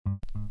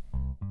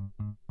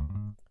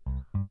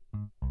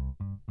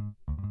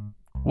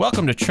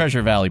Welcome to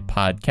Treasure Valley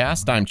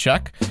Podcast. I'm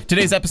Chuck.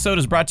 Today's episode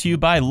is brought to you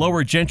by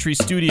Lower Gentry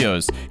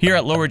Studios. Here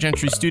at Lower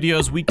Gentry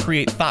Studios, we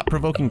create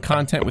thought-provoking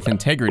content with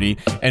integrity,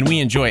 and we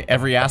enjoy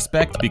every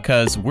aspect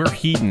because we're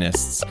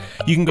hedonists.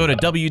 You can go to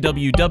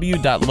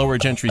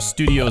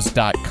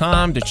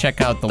www.lowergentrystudios.com to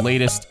check out the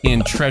latest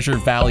in Treasure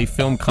Valley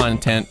film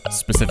content,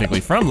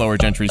 specifically from Lower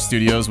Gentry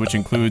Studios, which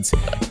includes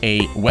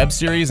a web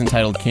series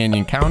entitled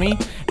Canyon County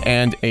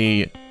and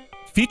a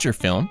feature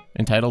film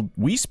entitled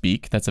We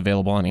Speak that's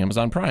available on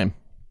Amazon Prime.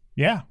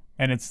 Yeah,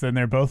 and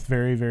they're both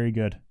very, very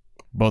good.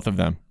 Both of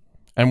them.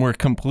 And we're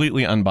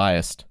completely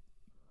unbiased.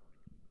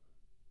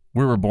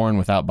 We were born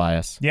without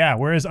bias. Yeah,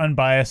 we're as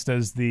unbiased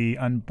as the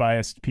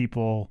unbiased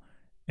people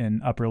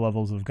in upper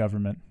levels of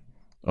government.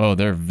 Oh,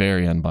 they're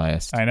very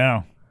unbiased. I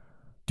know.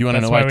 Do you want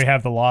to know why we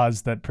have the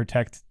laws that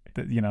protect,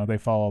 they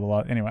follow the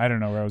law. Anyway, I don't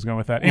know where I was going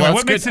with that. Anyway,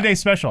 what makes today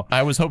special?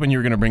 I was hoping you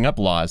were going to bring up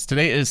laws.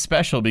 Today is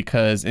special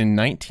because in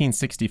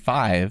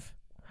 1965,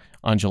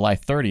 on July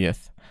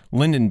 30th,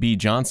 Lyndon B.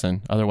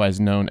 Johnson, otherwise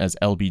known as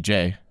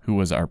LBJ, who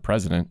was our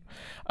president,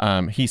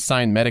 he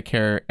signed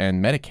Medicare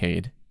and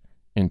Medicaid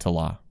into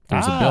law. There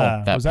was a bill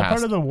that passed. Was that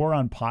part of the war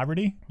on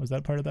poverty? Was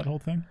that part of that whole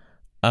thing?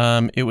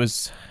 It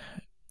was,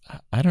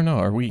 I don't know.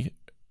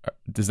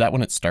 Is that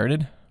when it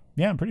started?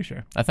 Yeah, I'm pretty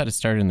sure. I thought it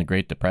started in the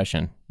Great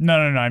Depression. No.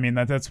 I mean,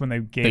 that's when they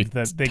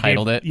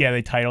titled it. Yeah,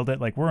 they titled it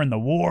like, we're in the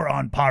war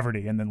on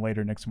poverty. And then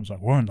later Nixon was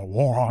like, we're in the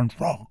war on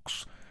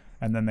drugs.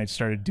 And then they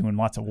started doing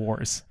lots of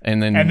wars.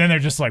 And then they're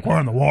just like, we're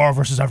in the war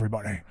versus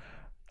everybody.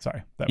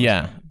 Sorry. That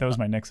was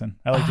my Nixon.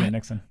 I like doing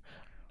Nixon.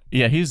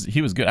 Yeah,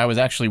 he was good. I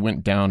actually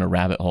went down a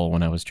rabbit hole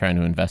when I was trying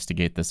to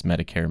investigate this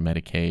Medicare,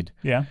 Medicaid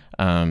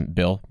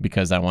bill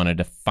because I wanted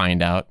to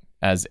find out.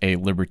 As a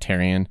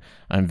libertarian,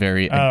 I'm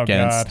very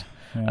against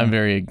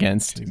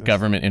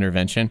government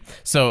intervention.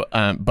 So,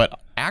 but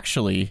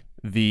actually,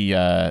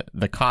 the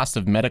cost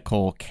of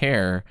medical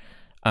care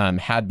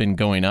had been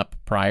going up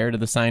prior to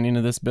the signing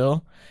of this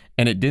bill,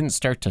 and it didn't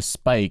start to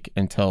spike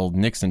until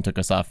Nixon took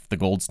us off the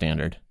gold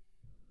standard.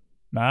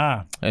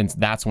 And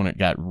that's when it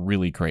got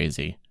really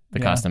crazy.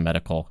 The cost of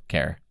medical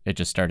care, it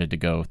just started to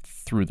go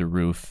through the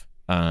roof.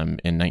 In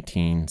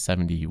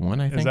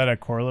 1971, I think. Is that a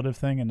correlative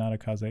thing and not a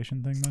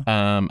causation thing,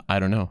 though? I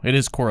don't know. It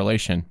is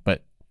correlation,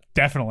 but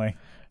definitely.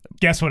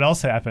 Guess what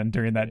else happened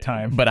during that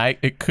time? But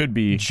it could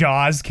be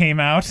Jaws came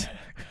out,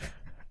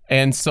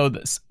 and so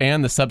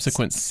the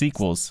subsequent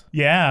sequels.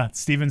 Yeah,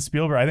 Steven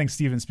Spielberg. I think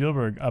Steven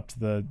Spielberg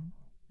upped the.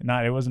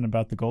 It wasn't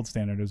about the gold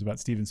standard. It was about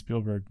Steven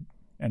Spielberg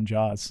and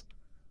Jaws.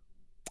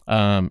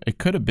 It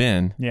could have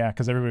been. Yeah,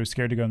 because everybody was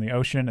scared to go in the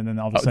ocean, and then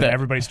all of a sudden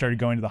everybody started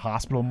going to the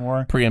hospital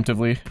more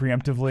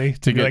preemptively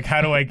to be like,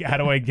 how do I get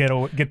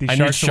these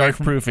sharks away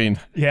from? Shark-proofing.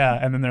 Yeah,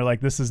 and then they're like,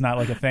 this is not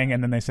like a thing,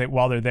 and then they say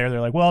while they're there,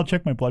 they're like, well, I'll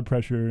check my blood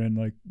pressure and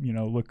look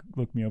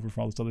me over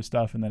for all this other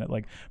stuff, and then it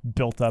like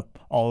built up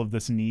all of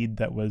this need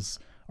that was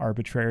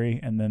arbitrary,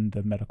 and then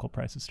the medical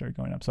prices started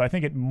going up. So I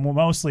think it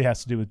mostly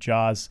has to do with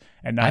Jaws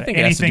and not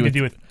anything to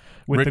do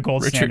with the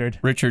gold standard.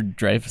 Richard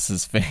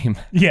Dreyfuss's fame.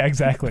 Yeah,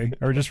 exactly.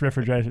 Or just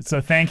Richard Dreyfuss.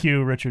 So thank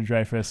you, Richard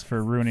Dreyfuss,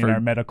 for ruining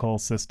our medical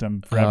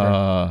system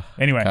forever.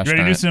 Anyway, ready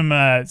to do some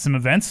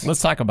events?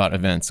 Let's talk about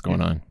events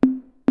going on.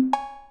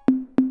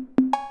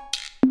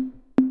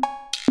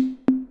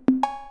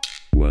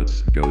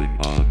 What's going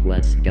on?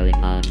 What's going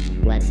on?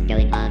 What's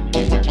going on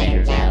in the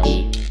Treasure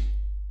Valley?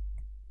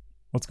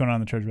 What's going on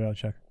in the Treasure Valley,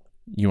 Chuck?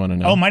 You want to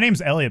know? Oh, my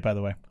name's Elliot, by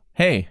the way.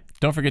 Hey,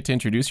 don't forget to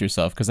introduce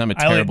yourself because I'm a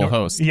terrible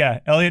host. Yeah,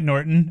 Elliot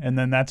Norton, and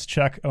then that's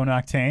Chuck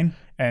O'Noctane,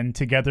 and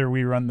together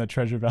we run the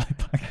Treasure Valley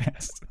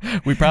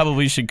Podcast. We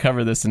probably should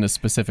cover this in a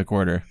specific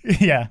order.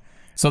 Yeah.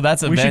 So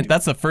that's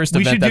the first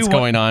event that's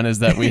going on is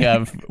that we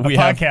have a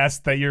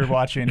podcast that you're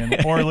watching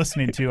or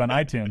listening to on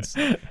iTunes.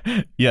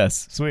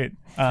 Yes. Sweet.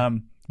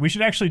 We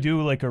should actually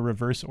do like a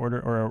reverse order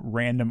or a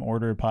random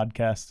order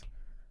podcast.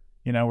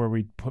 Where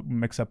we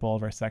mix up all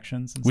of our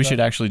sections and We stuff. should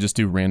actually just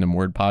do random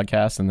word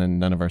podcasts, and then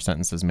none of our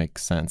sentences make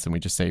sense, and we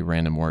just say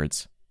random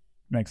words.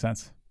 Makes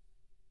sense.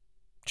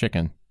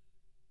 Chicken.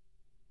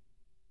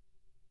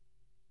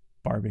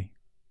 Barbie.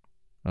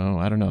 Oh,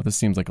 I don't know. This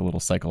seems like a little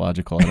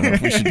psychological. I don't know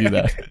if we should do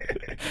that.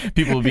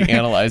 People will be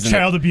analyzing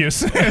Child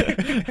abuse.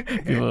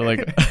 People are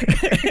like...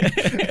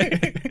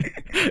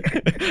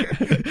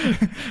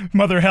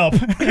 Mother help.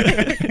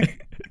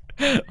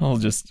 I'll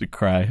just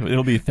cry.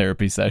 It'll be a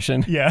therapy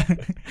session. Yeah.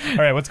 All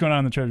right. What's going on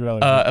in the Treasure Valley?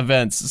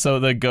 Events. So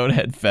the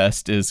Goathead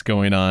Fest is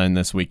going on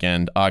this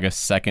weekend,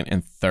 August 2nd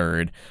and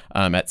 3rd,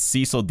 at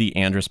Cecil D.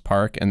 Andrus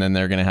Park, and then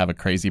they're going to have a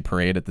crazy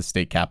parade at the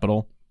state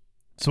capitol.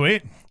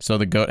 Sweet. So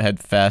the Goathead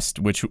Fest,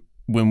 which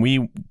when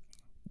we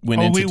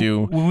when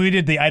we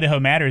did the Idaho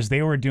Matters,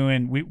 they were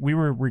doing we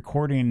were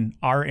recording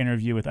our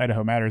interview with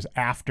Idaho Matters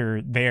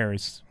after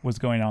theirs was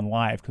going on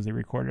live, because they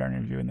recorded our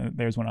interview and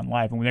theirs went on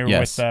live, and they were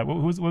with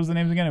what was the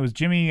names again? It was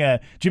Jimmy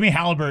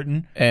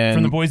Halliburton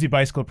from the Boise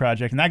Bicycle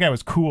Project, and that guy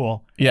was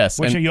cool. Yes,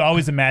 which you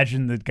always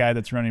imagine the guy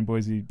that's running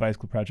Boise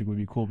Bicycle Project would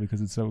be cool because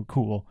it's so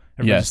cool.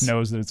 Everybody just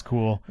knows that it's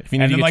cool.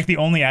 And then like the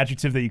only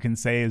adjective that you can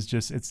say is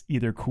just it's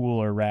either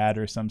cool or rad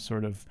or some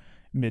sort of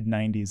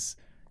mid-90s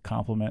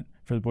compliment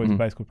for the Boise Mm-hmm.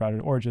 Bicycle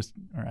Project, or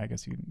I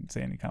guess you can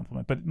say any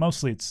compliment, but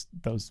mostly it's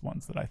those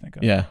ones that I think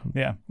of. Yeah.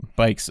 Yeah.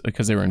 Bikes,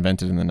 because they were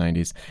invented in the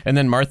 90s. And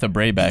then Martha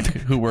Brabeck,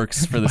 who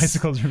works for the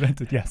Bicycles were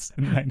invented, yes,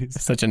 in the 90s.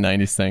 Such a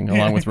 90s thing,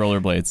 along with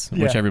rollerblades,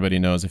 Yeah. which everybody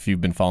knows. If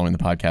you've been following the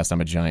podcast,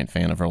 I'm a giant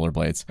fan of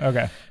rollerblades.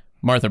 Okay.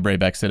 Martha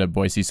Brabeck's at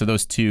Boise, so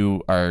those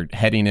two are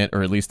heading it,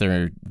 or at least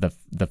they're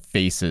the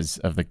faces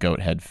of the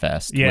Goat Head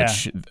Fest. Yeah.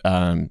 Which,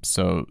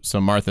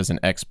 so Martha's an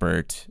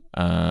expert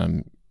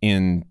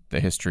in the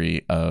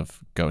history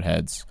of goat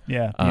heads.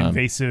 Yeah, the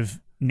invasive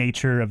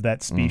nature of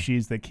that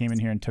species that came in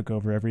here and took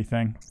over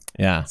everything.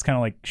 Yeah. It's kind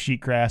of like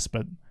sheetgrass,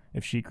 but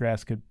if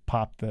sheetgrass could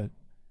pop the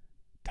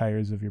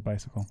tires of your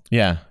bicycle.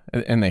 Yeah,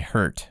 and they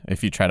hurt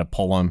if you try to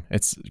pull them.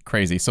 It's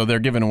crazy. So they're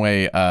giving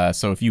away,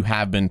 so if you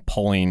have been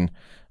pulling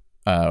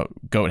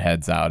goat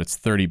heads out, it's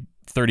 30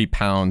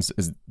 pounds.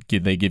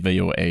 They give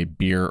you a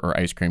beer or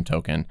ice cream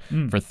token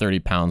for 30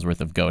 pounds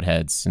worth of goat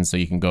heads. And so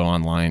you can go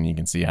online and you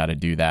can see how to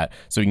do that.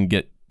 So you can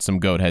get some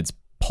goat heads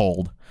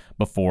pulled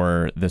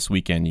before this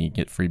weekend. You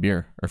get free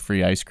beer or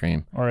free ice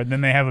cream. Or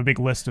then they have a big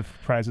list of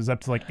prizes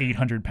up to like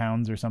 800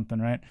 pounds or something,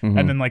 right? Mm-hmm.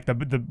 And then like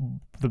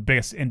the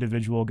biggest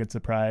individual gets a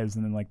prize,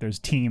 and then like there's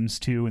teams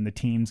too, and the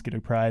teams get a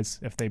prize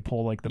if they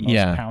pull like the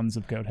most pounds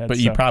of goat heads. But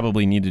you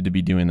probably needed to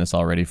be doing this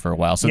already for a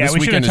while. So this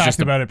we should weekend have is talked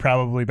just about it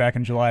probably back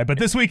in July. But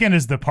this weekend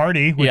is the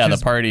party. Which the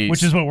is, party,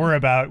 which is what we're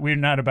about. We're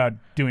not about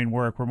doing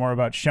work. We're more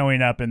about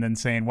showing up and then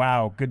saying,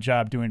 "Wow, good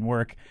job doing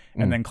work,"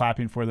 and then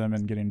clapping for them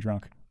and getting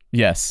drunk.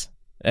 Yes.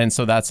 And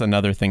so that's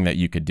another thing that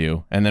you could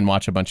do. And then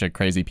watch a bunch of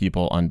crazy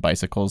people on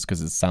bicycles,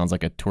 because it sounds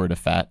like a Tour de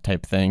Fat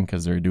type thing,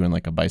 because they're doing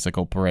like a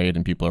bicycle parade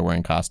and people are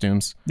wearing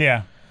costumes.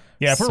 Yeah.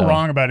 Yeah, if we're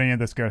wrong about any of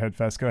this Goat Head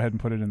Fest, go ahead and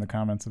put it in the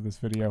comments of this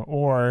video.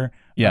 Or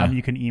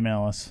you can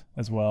email us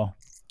as well.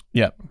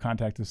 Yep.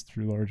 Contact us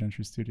through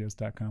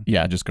lowergentrystudios.com.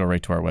 Yeah, just go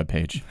right to our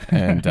webpage.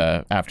 And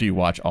after you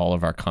watch all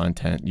of our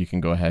content, you can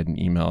go ahead and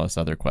email us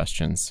other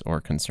questions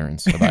or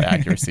concerns about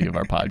accuracy of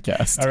our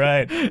podcast. All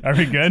right. Are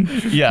we good?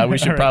 Yeah, we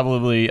should All right.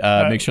 probably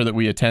make sure that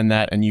we attend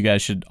that, and you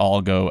guys should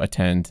all go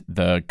attend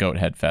the Goat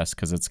Head Fest,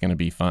 because it's going to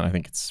be fun. I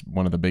think it's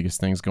one of the biggest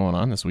things going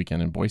on this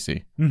weekend in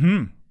Boise.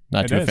 Mm-hmm.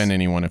 Not to offend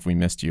anyone if we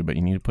missed you, but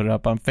you need to put it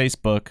up on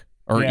Facebook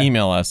or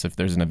email us if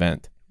there's an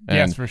event. And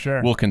yes, for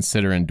sure. We'll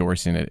consider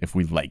endorsing it if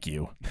we like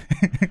you.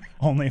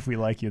 Only if we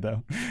like you,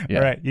 though. Yeah.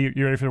 All right. You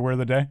ready for the word of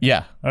the day?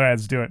 Yeah. All right,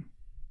 let's do it.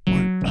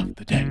 Word of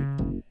the day.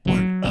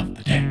 Word of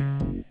the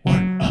day.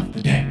 Word of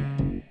the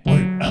day.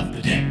 Word of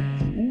the day.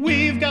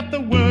 We've got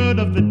the word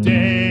of the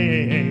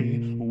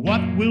day.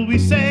 What will we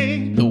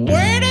say? The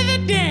word of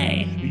the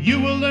day. You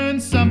will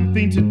learn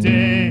something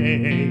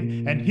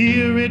today. And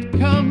here it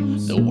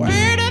comes. The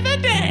word of the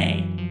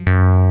day.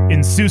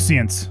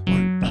 Insouciance.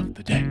 Word of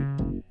the day.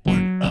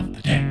 Word of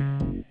the day.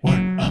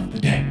 Word of the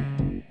day.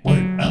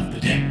 Word of the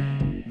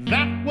day.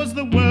 That was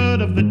the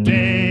word of the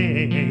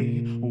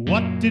day.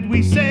 What did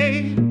we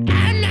say?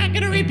 I'm not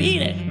gonna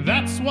repeat it.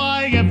 That's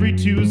why every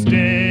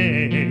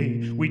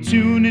Tuesday we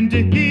tune in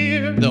to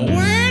hear The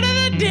word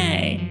of the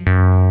day.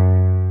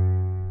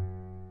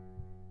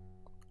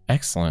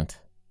 Excellent.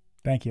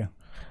 Thank you.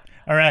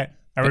 All right.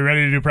 Are we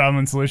ready to do problem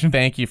and solution?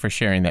 Thank you for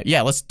sharing that.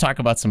 Yeah, let's talk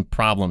about some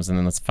problems and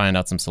then let's find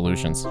out some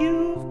solutions.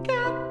 You've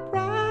got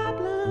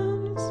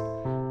problems.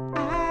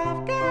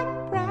 I've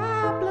got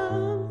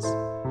problems.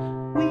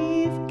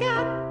 We've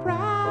got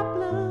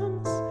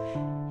problems.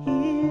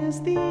 Here's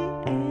the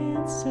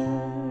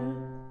answer.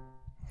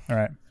 All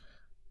right.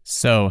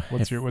 So,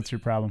 What's your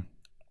problem?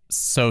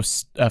 So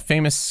a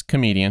famous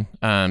comedian,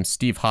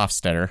 Steve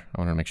Hofstetter,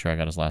 I want to make sure I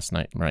got his last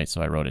name right,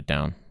 so I wrote it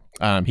down.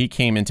 He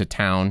came into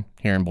town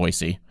here in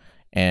Boise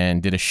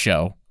and did a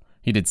show.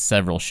 He did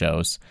several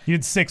shows. He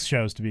did 6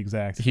 shows to be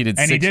exact. He did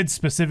and 6. he did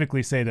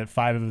specifically say that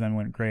 5 of them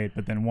went great,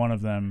 but then one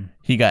of them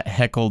He got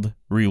heckled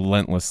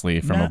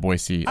relentlessly from a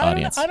Boise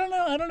audience. I don't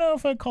know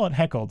if I'd call it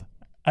heckled.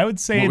 I would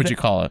say What would you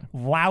call it?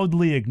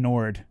 Loudly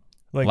ignored.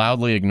 Like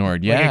Loudly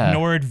ignored. like Yeah.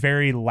 ignored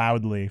very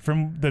loudly.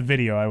 From the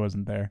video, I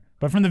wasn't there.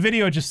 But from the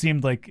video, it just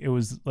seemed like it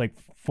was like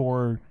 3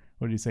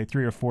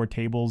 or 4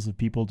 tables of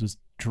people just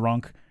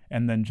drunk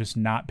and then just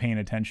not paying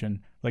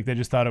attention. Like they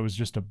just thought it was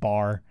just a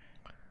bar,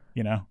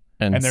 you know?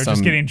 And they're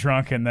just getting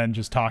drunk and then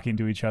just talking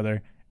to each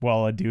other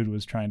while a dude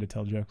was trying to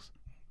tell jokes.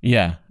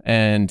 Yeah.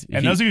 And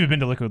those of you who've been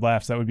to Liquid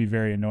Laughs, that would be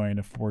very annoying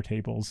if 4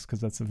 tables, because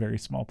that's a very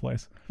small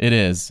place. It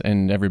is.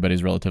 And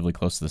everybody's relatively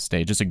close to the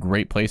stage. It's a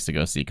great place to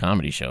go see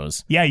comedy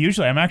shows. Yeah,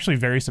 usually. I'm actually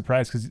very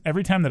surprised because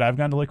every time that I've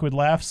gone to Liquid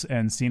Laughs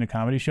and seen a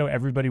comedy show,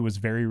 everybody was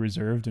very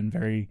reserved and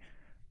very,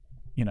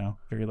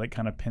 very like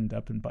kind of pinned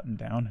up and buttoned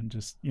down and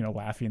just,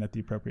 laughing at the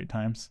appropriate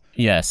times.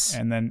 Yes.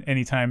 And then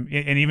anytime,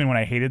 and even when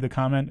I hated the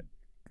comic,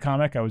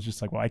 I was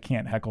just like, well, I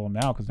can't heckle him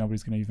now because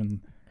nobody's going to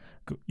even,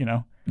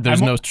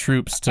 There's no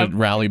troops to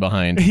rally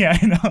behind. Yeah,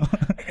 I know.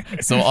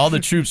 So all the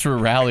troops were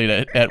rallied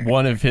at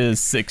one of his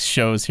 6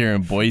 shows here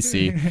in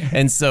Boise.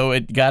 And so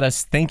it got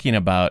us thinking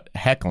about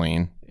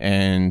heckling.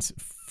 And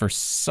for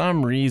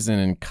some reason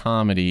in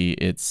comedy,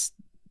 it's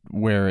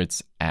where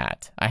it's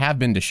at. I have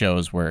been to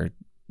shows where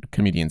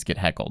comedians get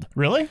heckled.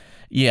 Really?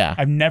 Yeah.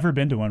 I've never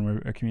been to one where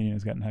a comedian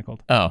has gotten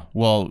heckled. Oh,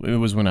 well, it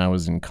was when I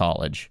was in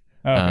college.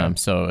 Oh, okay.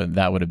 So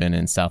that would have been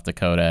in South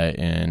Dakota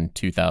in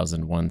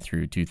 2001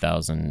 through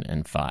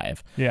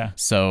 2005. Yeah.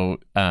 So,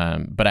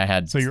 but I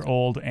had... So you're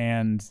old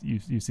and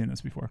you've seen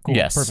this before. Cool.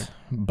 Yes. Perfect.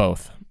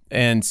 Both.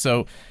 And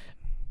so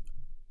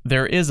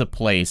there is a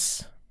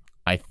place,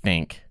 I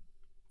think,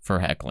 for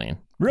heckling.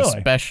 Really?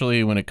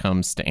 Especially when it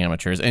comes to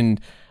amateurs.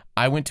 And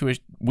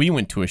we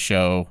went to a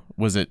show,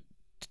 was it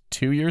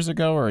 2 years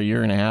ago or a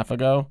year and a half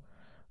ago,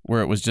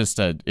 where it was just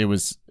it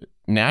was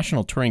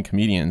national touring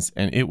comedians,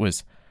 and it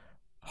was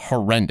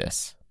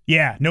horrendous.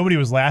 Yeah, nobody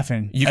was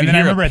laughing. You could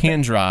hear a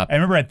pin drop. I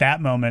remember at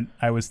that moment,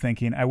 I was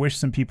thinking, I wish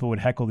some people would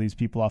heckle these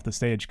people off the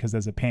stage, because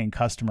as a paying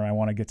customer, I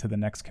want to get to the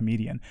next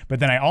comedian. But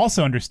then I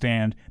also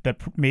understand that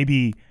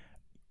maybe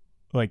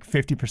like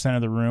 50% of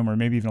the room, or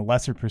maybe even a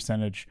lesser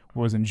percentage,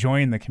 was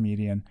enjoying the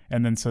comedian,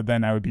 and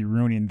then I would be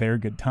ruining their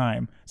good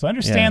time. So I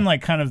understand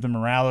like kind of the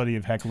morality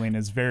of heckling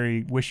is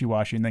very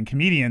wishy-washy, and then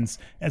comedians,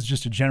 as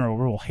just a general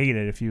rule, hate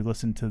it. If you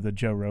listen to the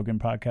Joe Rogan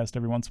podcast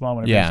every once in a while,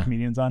 whenever there's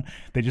comedians on,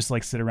 they just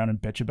like sit around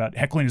and bitch about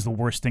heckling is the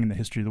worst thing in the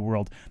history of the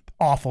world.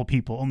 Awful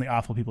people, only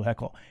awful people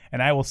heckle.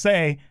 And I will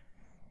say,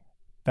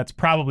 that's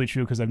probably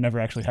true, because I've never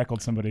actually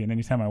heckled somebody, and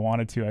anytime I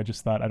wanted to, I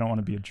just thought I don't want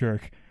to be a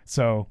jerk.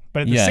 So,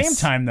 but at the same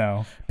time,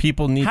 though,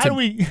 people need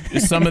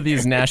some of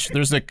these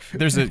there's a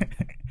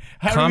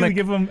how do we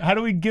give them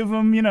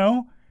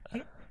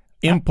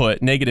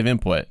negative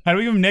input? How do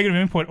we give them negative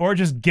input, or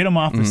just get them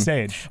off the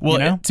stage?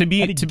 Well, to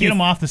get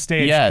them off the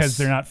stage because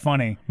they're not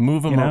funny.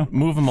 Move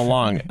them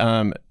along.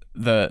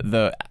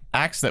 The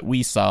acts that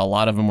we saw, a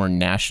lot of them were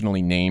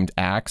nationally named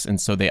acts,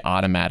 and so they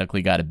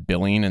automatically got a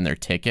billing in their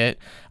ticket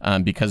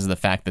because of the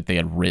fact that they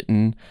had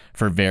written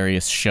for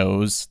various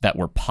shows that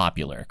were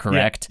popular,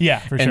 correct? Yeah,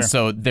 for sure. And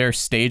so their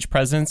stage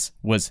presence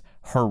was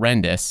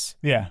horrendous.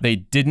 Yeah. They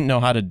didn't know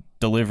how to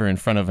deliver in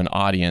front of an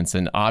audience,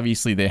 and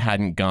obviously they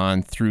hadn't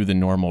gone through the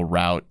normal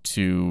route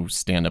to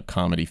stand-up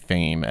comedy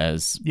fame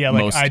as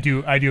most. I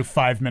do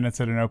 5 minutes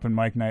at an open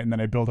mic night, and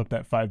then I build up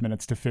that 5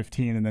 minutes to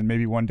 15, and then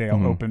maybe one day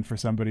I'll open for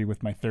somebody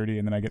with my 30,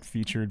 and then I get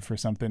featured for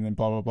something, and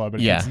blah blah blah.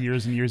 But it takes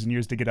years and years and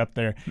years to get up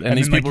there. And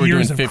these people were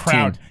doing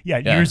 15.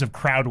 Years of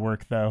crowd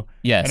work though.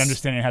 Yes. And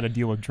understanding how to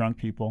deal with drunk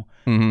people.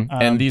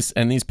 And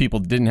these people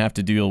didn't have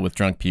to deal with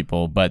drunk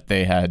people, but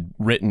they had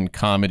written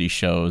comedy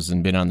shows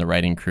and been on the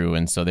writing crew,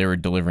 and so they were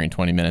delivering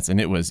 20 minutes, and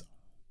it was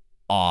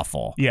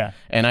awful. Yeah.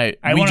 And I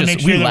want to make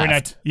sure that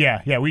left. we're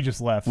not. We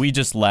just left. We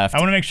just left. I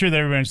want to make sure that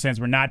everyone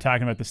understands we're not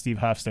talking about the Steve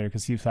Hofstadter,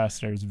 because Steve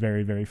Hofstadter is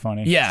very, very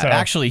funny. Yeah,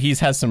 actually,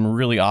 he's has some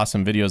really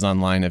awesome videos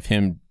online of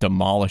him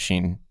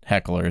demolishing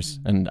hecklers,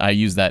 and I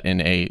use that in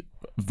a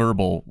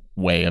verbal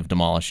way of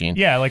demolishing.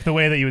 Yeah, like the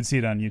way that you would see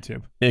it on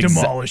YouTube.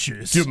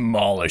 Demolishes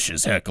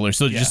hecklers.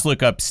 So just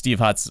look up Steve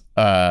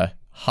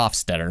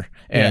Hofstadter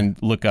and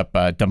look up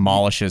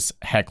demolishes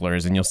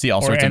hecklers, and you'll see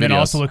all sorts of videos. And then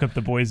also look up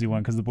the Boise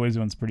one, because the Boise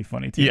one's pretty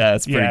funny too. Yeah,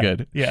 it's pretty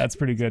good. Yeah, it's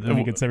pretty good when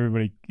he gets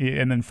everybody,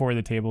 and then 4 of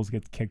the tables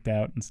gets kicked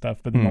out and stuff.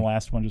 But then the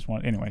last one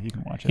anyway, you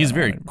can watch it. He's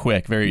very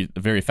quick, very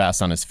very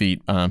fast on his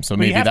feet. So but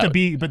maybe you have to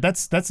be. But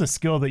that's a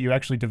skill that you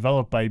actually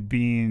develop by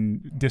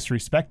being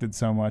disrespected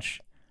so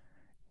much.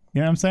 You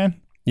know what I'm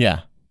saying?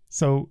 Yeah.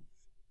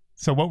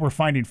 So what we're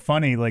finding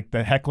funny, like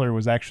the heckler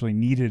was actually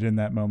needed in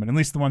that moment. At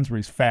least the ones where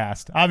he's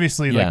fast.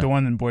 Obviously, like the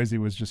one in Boise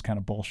was just kind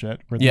of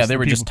bullshit. Yeah, they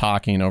were just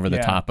talking over the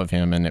top of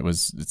him, and it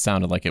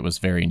sounded like it was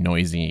very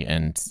noisy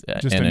and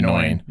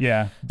annoying.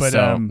 Yeah, but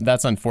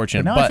that's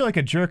unfortunate. But now I feel like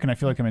a jerk, and I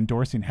feel like I'm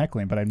endorsing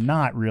heckling, but I'm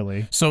not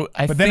really.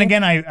 Then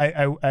again,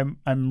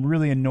 I'm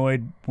really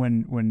annoyed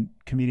when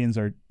comedians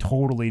are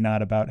totally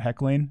not about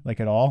heckling, like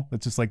at all.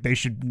 It's just like they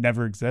should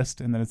never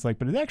exist, and then it's like,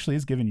 but it actually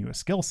is giving you a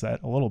skill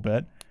set a little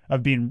bit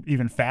of being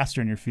even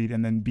faster in your feet,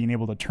 and then being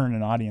able to turn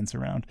an audience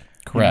around.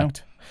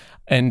 Correct.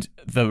 And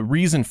the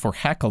reason for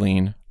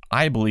heckling,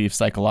 I believe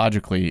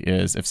psychologically,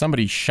 is if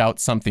somebody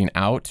shouts something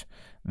out,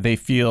 they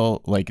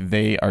feel like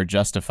they are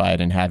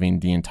justified in having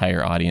the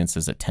entire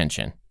audience's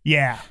attention.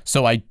 Yeah.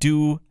 So I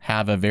do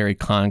have a very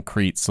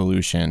concrete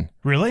solution.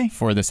 Really?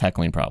 For this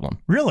heckling problem.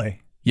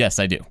 Really? Yes,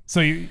 I do. So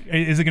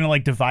is it going to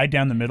like divide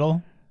down the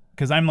middle?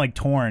 Because I'm like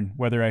torn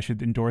whether I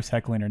should endorse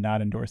heckling or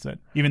not endorse it,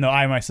 even though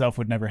I myself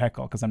would never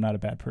heckle because I'm not a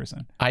bad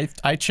person.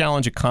 I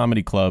challenge a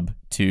comedy club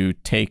to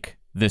take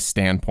this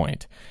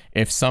standpoint.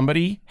 If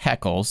somebody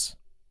heckles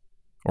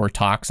or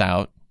talks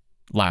out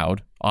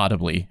loud,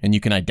 audibly, and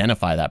you can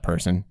identify that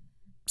person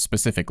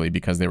specifically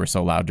because they were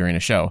so loud during a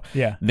show,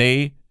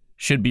 they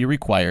should be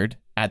required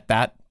at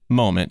that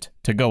moment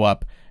to go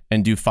up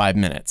and do 5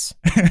 minutes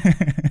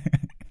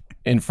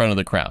in front of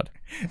the crowd.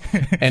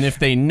 And if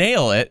they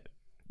nail it,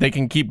 they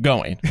can keep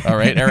going, all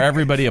right? Or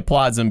everybody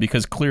applauds them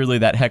because clearly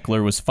that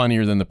heckler was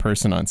funnier than the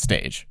person on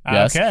stage.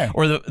 Yes? Okay.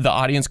 Or the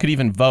audience could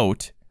even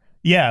vote.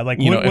 Yeah,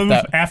 like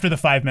after the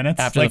 5 minutes?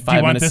 After like, the 5 do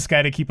you minutes, want this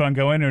guy to keep on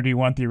going, or do you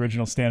want the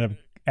original stand-up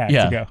act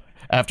to go?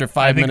 After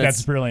 5 minutes. I think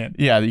that's brilliant.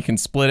 Yeah, you can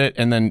split it,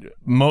 and then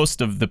most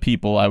of the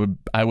people,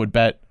 I would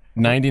bet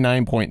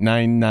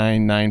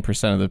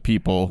 99.999% of the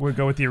people. We'll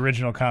go with the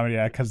original comedy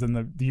act because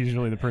then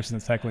usually the person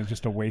that's heckling is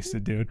just a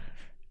wasted dude.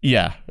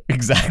 Yeah,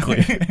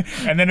 exactly.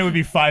 And then it would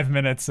be 5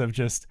 minutes of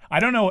just, I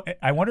don't know.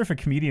 I wonder if a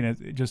comedian is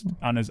just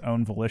on his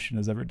own volition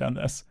has ever done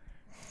this.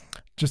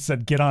 Just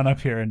said, get on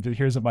up here and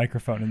here's a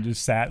microphone and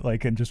just sat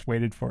and just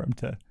waited for him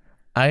to.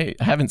 I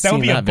haven't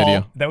seen that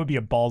video. That would be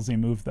a ballsy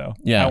move though.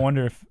 Yeah. I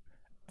wonder if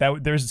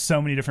there's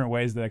so many different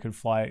ways that could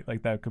fly,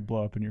 that could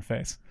blow up in your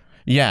face.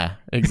 Yeah,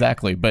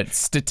 exactly. But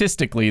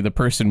statistically, the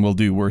person will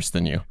do worse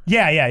than you.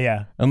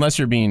 Yeah. Unless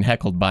you're being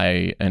heckled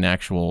by an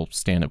actual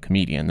stand-up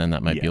comedian, then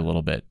that might be a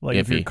little bit like iffy.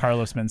 If you're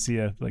Carlos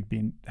Mencia,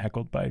 being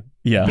heckled by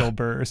Bill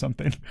Burr or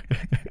something.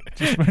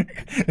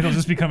 It'll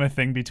just become a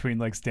thing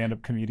between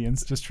stand-up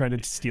comedians just trying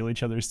to steal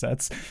each other's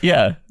sets.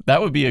 Yeah,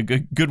 that would be a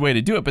good way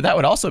to do it. But that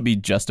would also be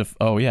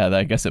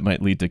I guess it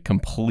might lead to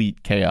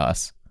complete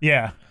chaos.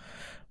 Yeah.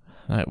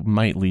 That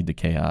might lead to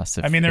chaos.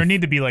 There would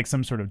need to be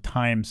some sort of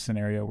time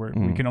scenario where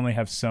we can only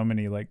have so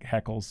many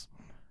heckles.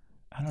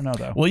 I don't know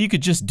though. Well, you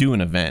could just do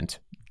an event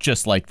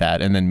just like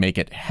that and then make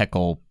it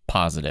heckle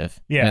positive.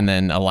 Yeah. And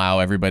then allow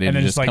everybody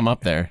to just come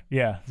up there.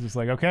 Yeah. It's just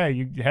okay,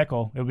 you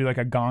heckle. It'll be like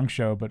a gong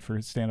show, but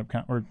for stand-up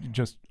or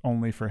just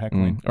only for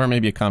heckling. Or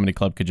maybe a comedy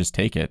club could just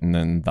take it and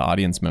then the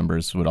audience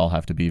members would all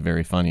have to be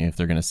very funny if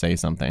they're going to say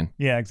something.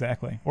 Yeah,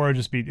 exactly. Or it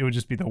would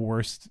just be the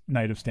worst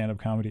night of stand-up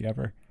comedy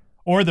ever.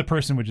 Or the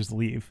person would just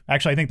leave.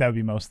 Actually, I think that would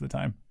be most of the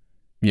time.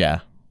 Yeah.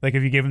 If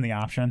you give them the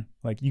option,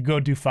 you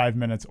go do 5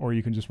 minutes or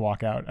you can just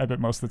walk out. I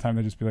bet most of the time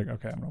they'd just be okay,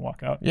 I'm going to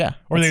walk out. Yeah.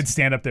 Or they'd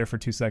stand up there for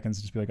 2 seconds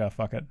and just be oh,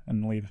 fuck it,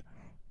 and leave.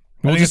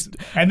 We'll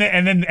and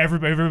then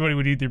everybody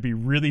would either be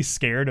really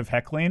scared of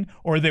heckling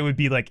or they would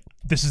be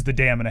this is the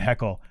day I'm going to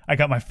heckle. I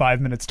got my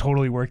 5 minutes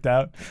totally worked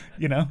out,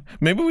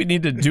 Maybe we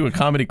need to do a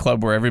comedy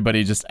club where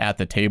everybody just at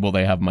the table,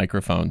 they have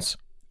microphones.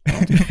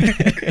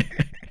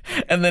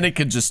 And then it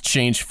could just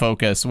change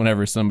focus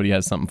whenever somebody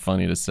has something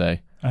funny to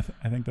say. I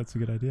think that's a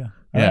good idea.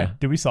 All right.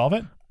 Did we solve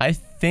it? I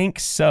think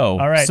so.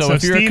 All right. So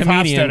if you're Steve a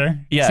comedian,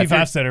 Hofstetter, Steve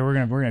Hofstetter,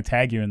 we're gonna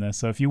tag you in this.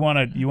 So if you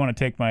want to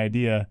take my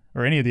idea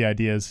or any of the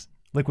ideas,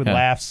 Liquid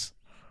Laughs.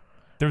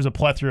 There's a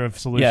plethora of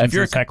solutions. If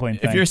you're to heckling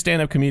if you're a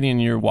stand-up comedian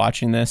and you're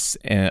watching this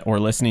or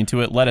listening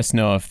to it, let us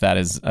know if that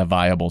is a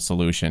viable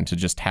solution to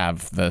just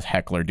have the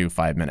heckler do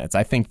 5 minutes.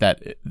 I think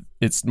that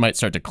it might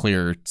start to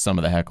clear some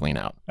of the heckling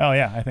out. Oh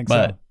yeah, I think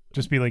so.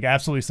 Just be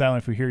absolutely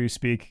silent if we hear you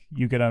speak.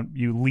 You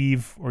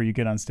leave, or you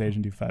get on stage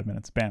and do 5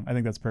 minutes. Bam! I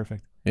think that's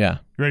perfect. Yeah.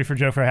 You ready for a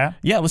joke for a hat?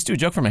 Yeah, let's do a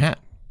joke from a hat.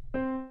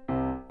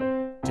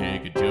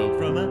 Take a joke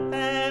from a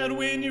hat.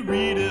 When you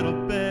read it,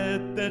 I'll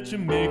bet that you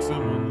make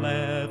someone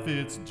laugh.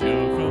 It's a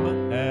joke from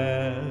a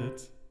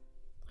hat.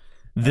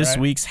 This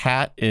week's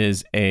hat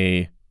is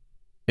an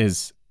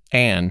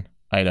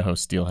Idaho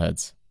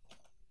Steelheads.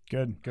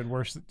 Good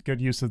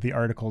use of the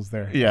articles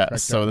there. Yeah,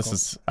 Correct so articles.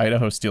 this is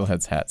Idaho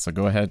Steelheads hat. So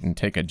go ahead and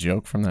take a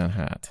joke from that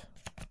hat.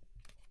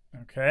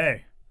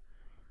 Okay.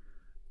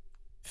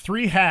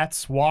 3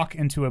 hats walk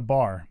into a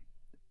bar.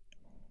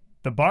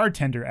 The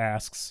bartender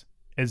asks,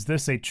 "Is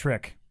this a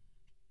trick?"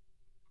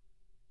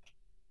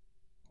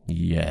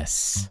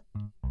 Yes.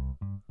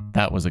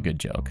 That was a good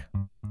joke.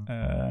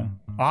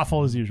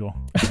 Awful as usual.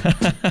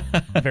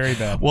 Very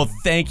bad. Well,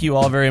 thank you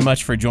all very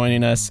much for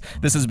joining us.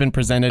 This has been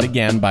presented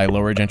again by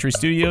Lower Gentry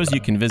Studios. You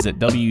can visit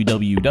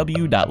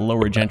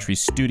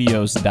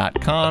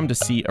www.lowergentrystudios.com to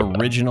see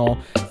original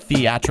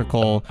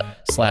theatrical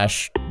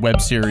 /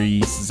 web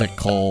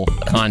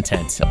series-ical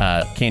content.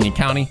 Canyon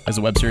County is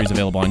a web series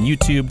available on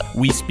YouTube.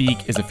 We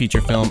Speak is a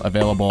feature film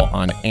available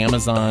on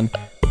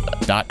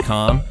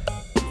Amazon.com.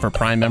 For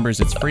Prime members,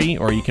 it's free,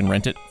 or you can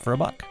rent it for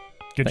 $1.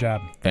 Good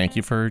job. Thank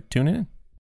you for tuning in.